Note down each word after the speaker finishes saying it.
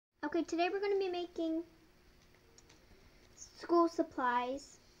Okay, today we're going to be making school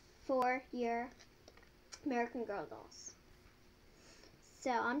supplies for your American Girl dolls.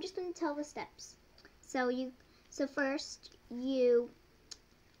 So I'm just going to tell the steps. So first you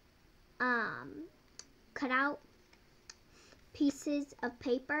cut out pieces of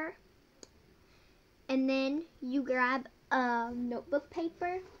paper, and then you grab a notebook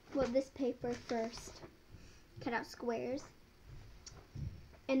paper. Well, this paper first. Cut out squares.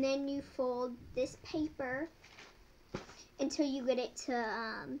 And then you fold this paper until you get it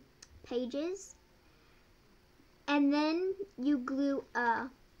to pages. And then you glue a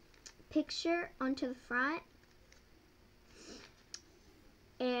picture onto the front.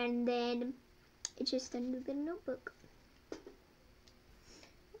 And then it's just under the notebook.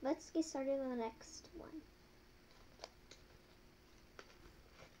 Let's get started on the next one.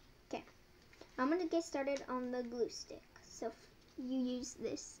 Okay, I'm going to get started on the glue stick. So you use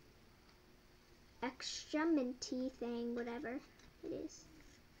this extra minty thing, whatever it is.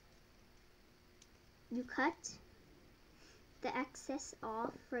 You cut the excess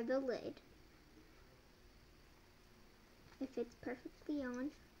off for the lid if it's perfectly on.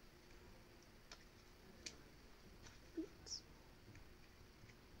 Oops.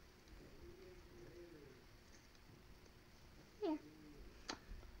 There.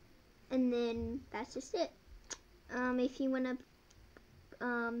 And then that's just it. If you want to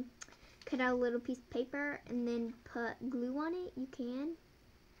cut out a little piece of paper and then put glue on it, you can.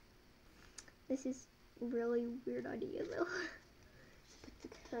 This is a really weird idea though.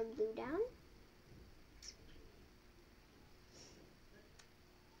 Put her glue down.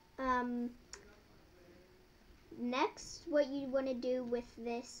 Next, what you want to do with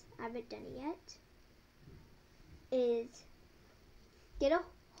this, I haven't done it yet, is get a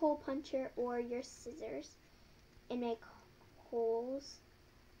hole puncher or your scissors and make holes.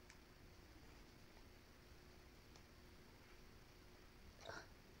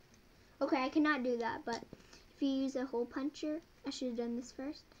 Okay, I cannot do that, but if you use a hole puncher, I should have done this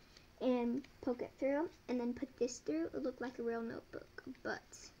first, and poke it through, and then put this through, it looked like a real notebook, but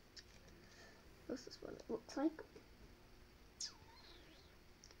this is what it looks like.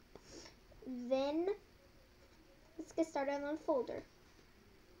 Then, let's get started on the folder.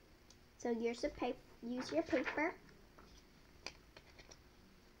 So use your paper.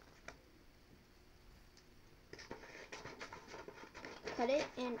 Cut it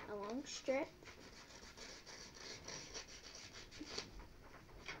in a long strip.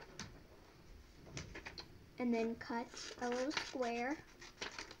 And then cut a little square.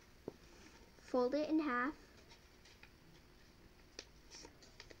 Fold it in half.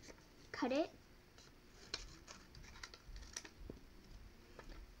 Cut it.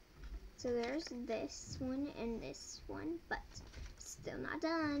 So there's this one and this one, but still not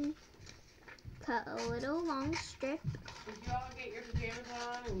done. Cut a little long strip. Did you all get your pajamas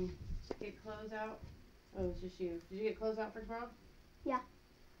on and get clothes out? Oh, it's just you. Did you get clothes out for tomorrow? Yeah,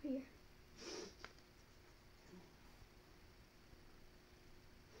 right here.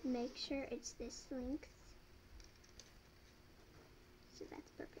 Make sure it's this length. So that's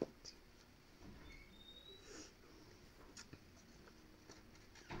perfect.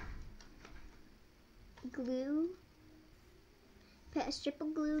 Glue. Put a strip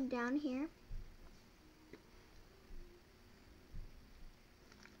of glue down here.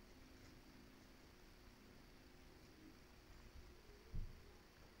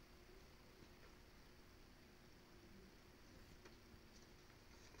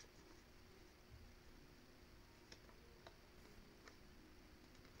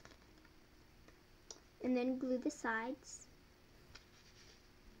 And then glue the sides.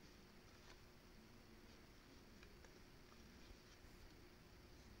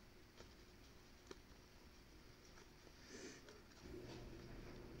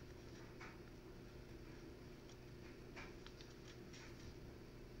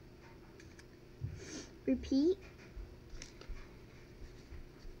 Repeat.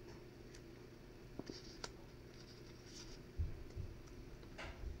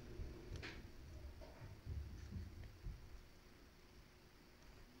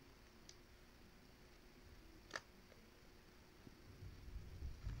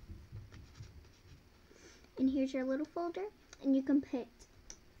 And here's your little folder, and you can put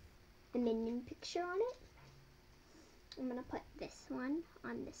the Minion picture on it. I'm gonna put this one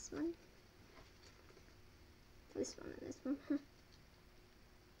on this one. This one and this one.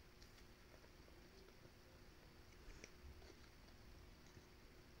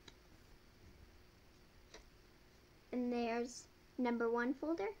 And there's number 1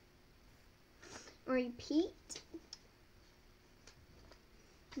 folder. Repeat.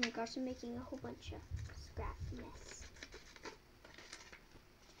 Oh my gosh, I'm making a whole bunch of scrap mess.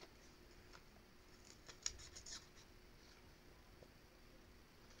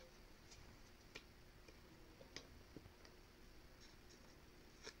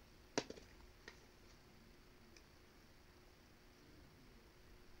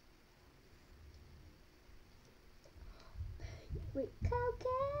 Wait, Coco,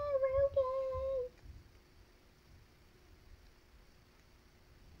 Rudy.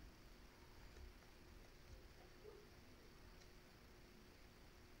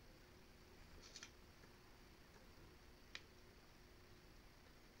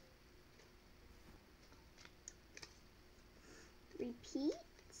 Repeat.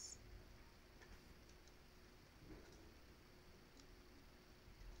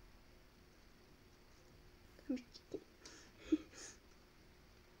 I'm just kidding.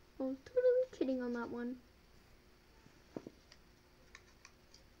 I'm totally kidding on that one.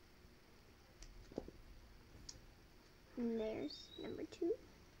 And there's number 2.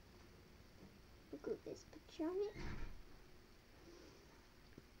 We'll glue this picture on it.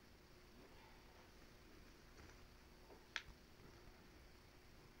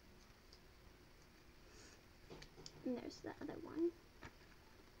 And there's the other one.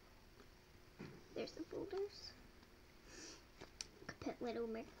 There's the folders. Could put little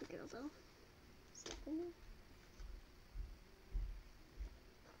American Girl stuff in there.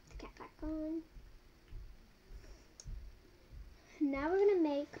 The cat back on. Now we're gonna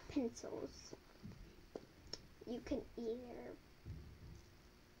make pencils. You can either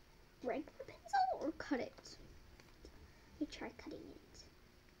break the pencil or cut it. You try cutting it.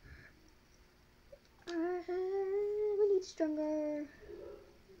 We need stronger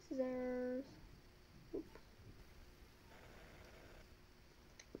scissors. Oop.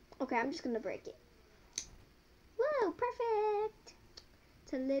 Okay, I'm just gonna break it. Whoa, perfect!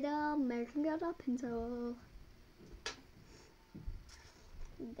 It's a little American Girl doll pencil.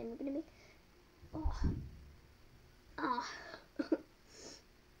 And then we're gonna make. I'm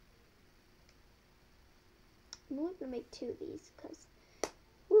only gonna make 2 of these because.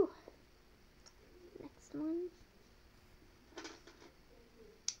 Woo. Next one.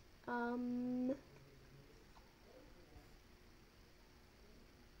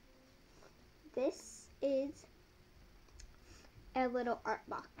 This is a little art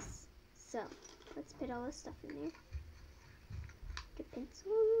box. So let's put all this stuff in there. The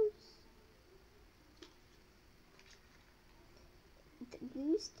pencils. The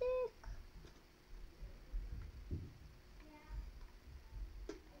glue stick.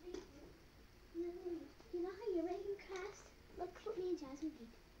 You know how you're making crafts? Look what me and Jasmine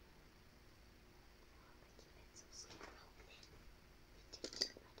made.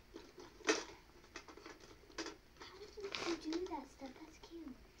 How did you do that stuff? That's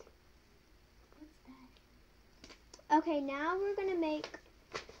cute. What's that? Okay, now we're gonna make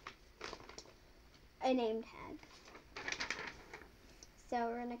a name tag. So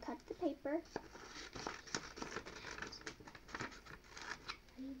we're gonna cut the paper.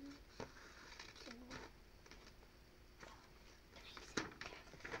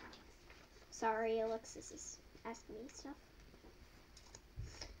 Sorry, Alexis is asking me stuff.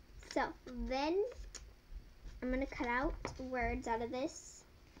 So then I'm gonna cut out words out of this.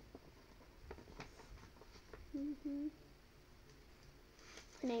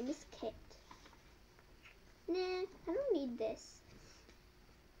 Her name is Kit. Nah, I don't need this.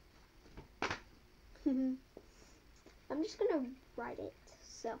 I'm just gonna write it.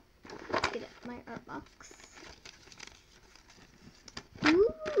 So let's get my art box.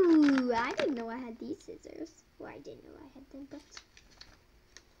 Ooh, I didn't know I had these scissors. Well, I didn't know I had them, but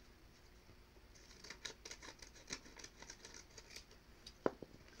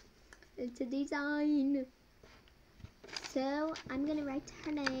it's a design. So I'm gonna write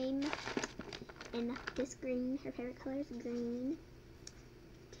her name in this green. Her favorite color is green.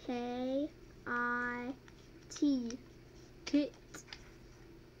 K-I-T. Kit.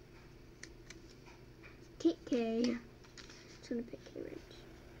 Kit K. Just gonna pick K-Ridge.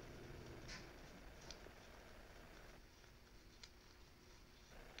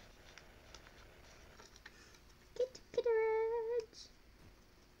 Kit-Ridge.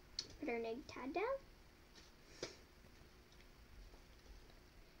 Put her name tag down.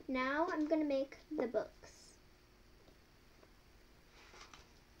 Now I'm gonna make the books.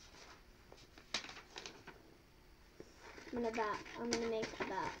 I'm gonna make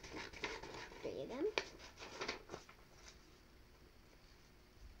about 3 of them.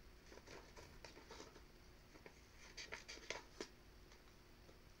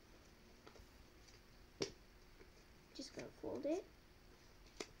 Just gonna fold it.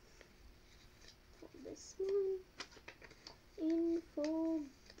 this one and fold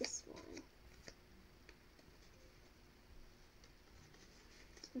this one.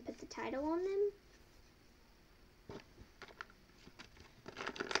 And put the title on them.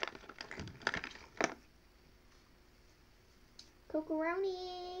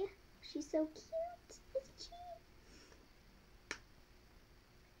 Cocoroni. She's so cute, isn't she?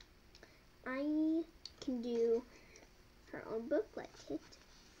 I can do her own book like Kit.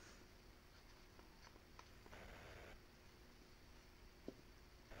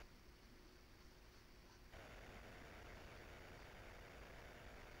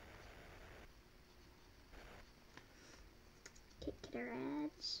 Kit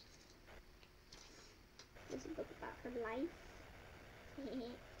Kitteridge. There's a book about her life.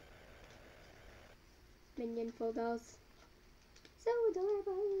 Minion photos. So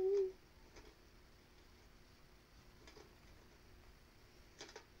adorable.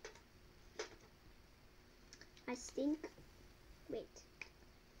 I stink. Wait.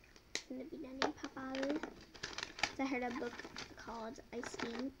 I'm gonna be done in Papa. I heard a book called I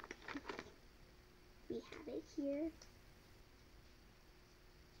Stink. We have it here.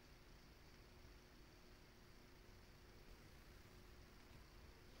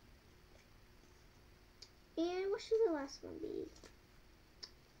 And what should the last one be?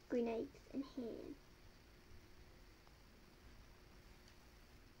 Green eggs and ham.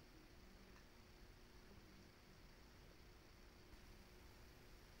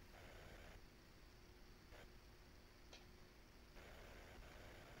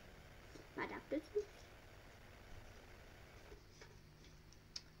 My Dr. Seuss.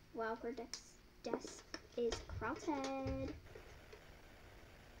 Wow, her desk is crowded.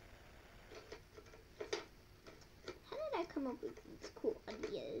 How did I come up with these cool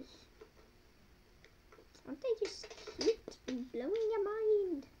ideas? Aren't they just cute and blowing your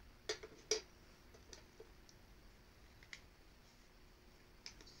mind?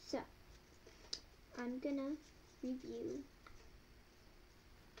 So, I'm gonna review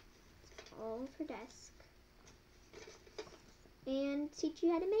all of her desk and teach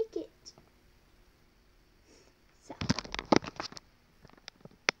you how to make it.